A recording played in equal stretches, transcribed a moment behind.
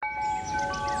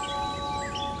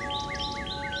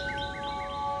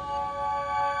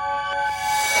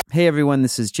Hey everyone,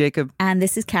 this is Jacob. And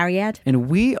this is Cariad. And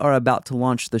we are about to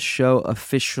launch the show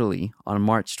officially on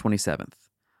March 27th.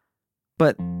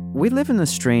 But we live in a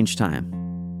strange time.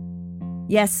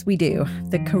 Yes, we do.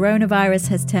 The coronavirus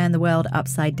has turned the world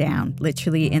upside down.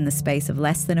 Literally in the space of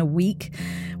less than a week,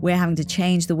 we're having to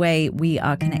change the way we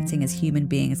are connecting as human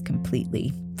beings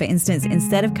completely. For instance,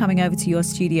 instead of coming over to your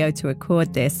studio to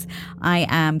record this, I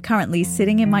am currently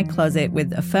sitting in my closet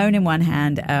with a phone in one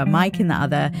hand, a mic in the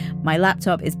other. My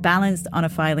laptop is balanced on a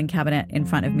filing cabinet in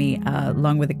front of me,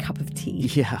 along with a cup of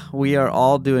tea. Yeah, we are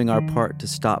all doing our part to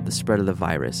stop the spread of the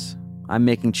virus. I'm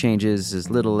making changes as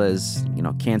little as,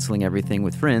 canceling everything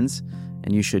with friends,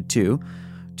 and you should too,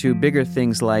 to bigger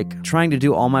things like trying to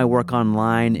do all my work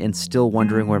online and still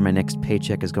wondering where my next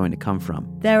paycheck is going to come from.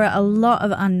 There are a lot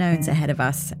of unknowns ahead of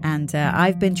us, and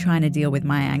I've been trying to deal with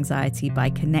my anxiety by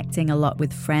connecting a lot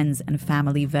with friends and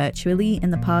family virtually in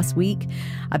the past week.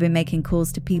 I've been making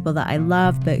calls to people that I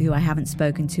love but who I haven't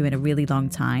spoken to in a really long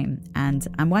time, and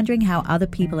I'm wondering how other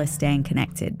people are staying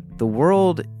connected. The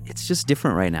world, it's just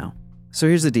different right now. So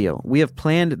here's the deal. We have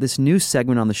planned this new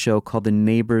segment on the show called the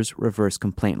Neighbors Reverse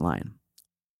Complaint Line.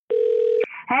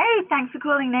 Hey, thanks for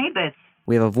calling Neighbors.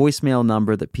 We have a voicemail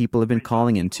number that people have been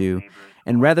calling into,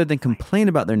 and rather than complain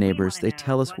about their neighbors, they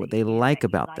tell us what they like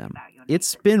about them.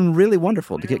 It's been really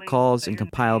wonderful to get calls and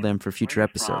compile them for future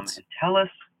episodes. Tell us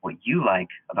what you like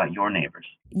about your neighbors.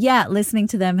 Yeah, listening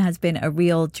to them has been a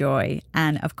real joy.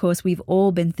 And of course, we've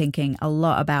all been thinking a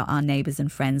lot about our neighbors and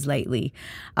friends lately.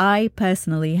 I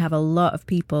personally have a lot of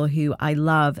people who I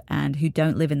love and who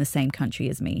don't live in the same country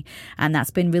as me. And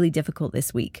that's been really difficult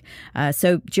this week.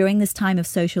 So during this time of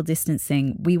social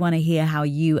distancing, we want to hear how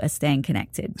you are staying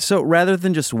connected. So rather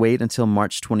than just wait until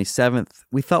March 27th,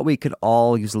 we thought we could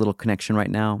all use a little connection right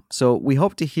now. So we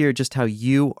hope to hear just how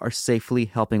you are safely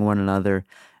helping one another,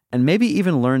 and maybe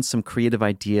even learn some creative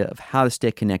idea of how to stay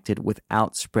connected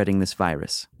without spreading this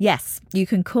virus. Yes, you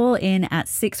can call in at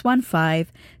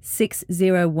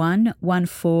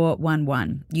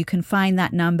 615-601-1411. You can find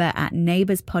that number at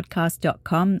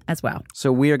neighborspodcast.com as well.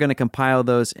 So we are going to compile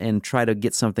those and try to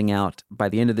get something out by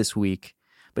the end of this week.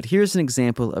 But here's an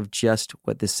example of just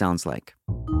what this sounds like.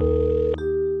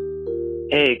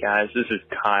 Hey guys, this is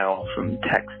Kyle from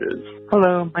Texas.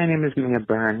 Hello, my name is Mia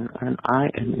Byrne, and I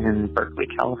am in Berkeley,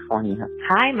 California.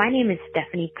 Hi, my name is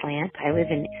Stephanie Plant. I live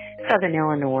in Southern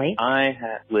Illinois. I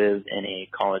live in a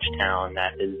college town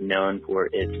that is known for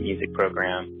its music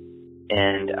program,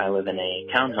 and I live in a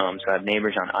townhome, so I have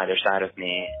neighbors on either side of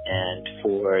me, and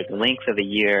for the length of a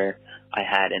year, I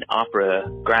had an opera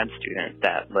grad student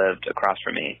that lived across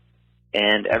from me.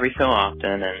 And every so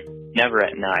often, and never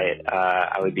at night,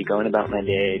 I would be going about my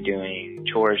day doing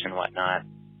chores and whatnot,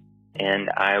 and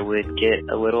I would get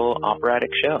a little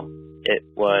operatic show. It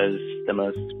was the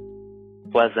most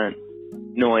pleasant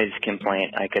noise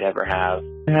complaint I could ever have.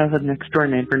 I have a next-door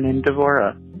neighbor named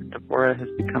Devorah. Devorah has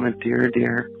become a dear,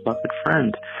 dear, beloved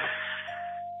friend.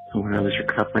 When I was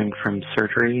recovering from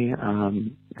surgery,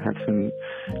 had some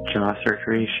jaw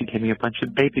surgery, she gave me a bunch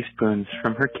of baby spoons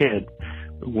from her kid.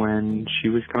 When she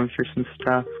was going through some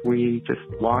stuff, we just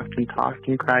walked and talked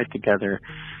and cried together.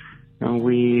 And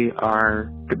we are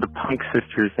the punk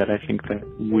sisters that I think that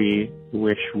we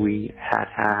wish we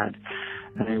had.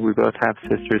 And we both have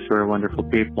sisters who are wonderful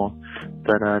people,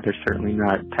 but they're certainly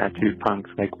not tattooed punks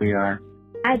like we are.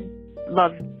 I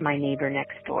love my neighbor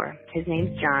next door. His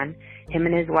name's John. Him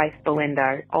and his wife, Belinda,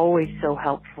 are always so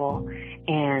helpful,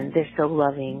 and they're so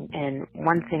loving. And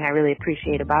one thing I really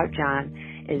appreciate about John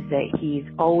is that he's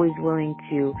always willing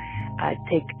to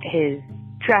take his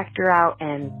tractor out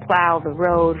and plow the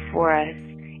road for us,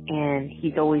 and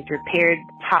he's always repaired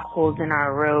potholes in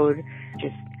our road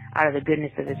just out of the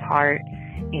goodness of his heart.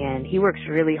 And he works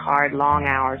really hard, long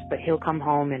hours, but he'll come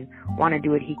home and want to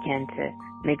do what he can to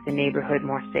make the neighborhood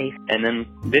more safe. And then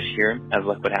this year, as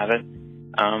luck would have it,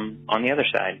 on the other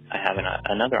side, I have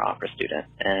another opera student,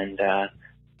 and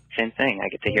same thing. I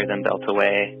get to hear them belt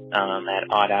away at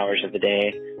odd hours of the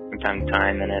day from time to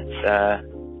time, and it's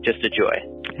just a joy.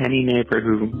 Any neighbor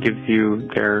who gives you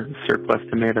their surplus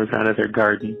tomatoes out of their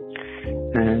garden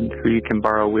and who you can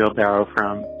borrow a wheelbarrow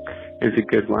from is a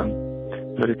good one.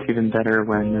 But it's even better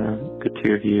when the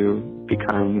two of you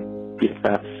become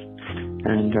BFFs.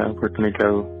 And we're going to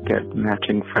go get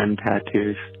matching friend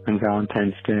tattoos on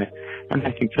Valentine's Day. And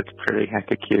I think that's pretty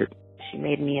hecka cute. She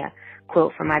made me a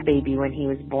quilt for my baby when he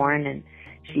was born, and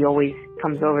she always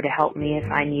comes over to help me if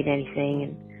I need anything.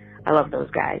 And I love those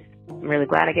guys. I'm really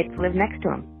glad I get to live next to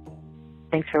them.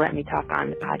 Thanks for letting me talk on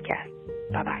the podcast.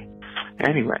 Bye-bye.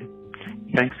 Anyway,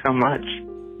 thanks so much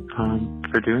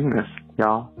for doing this,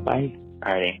 y'all. Bye.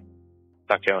 Alrighty.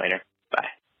 Talk to you later. Bye.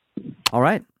 All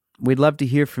right. We'd love to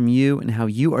hear from you and how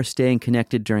you are staying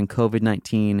connected during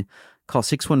COVID-19. Call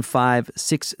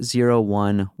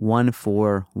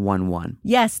 615-601-1411.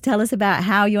 Yes, tell us about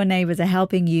how your neighbors are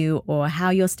helping you or how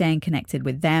you're staying connected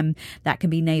with them. That can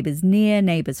be neighbors near,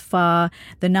 neighbors far.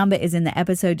 The number is in the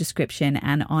episode description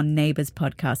and on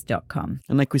neighborspodcast.com.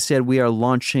 And like we said, we are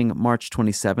launching March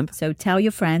 27th. So tell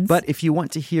your friends. But if you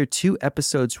want to hear 2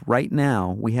 episodes right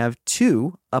now, we have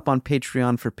 2 up on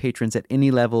Patreon for patrons at any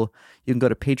level. You can go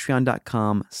to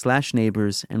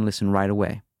patreon.com/neighbors and listen right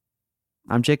away.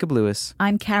 I'm Jacob Lewis.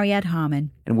 I'm Carrie Harmon.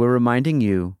 And we're reminding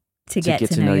you to get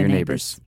to know your neighbors.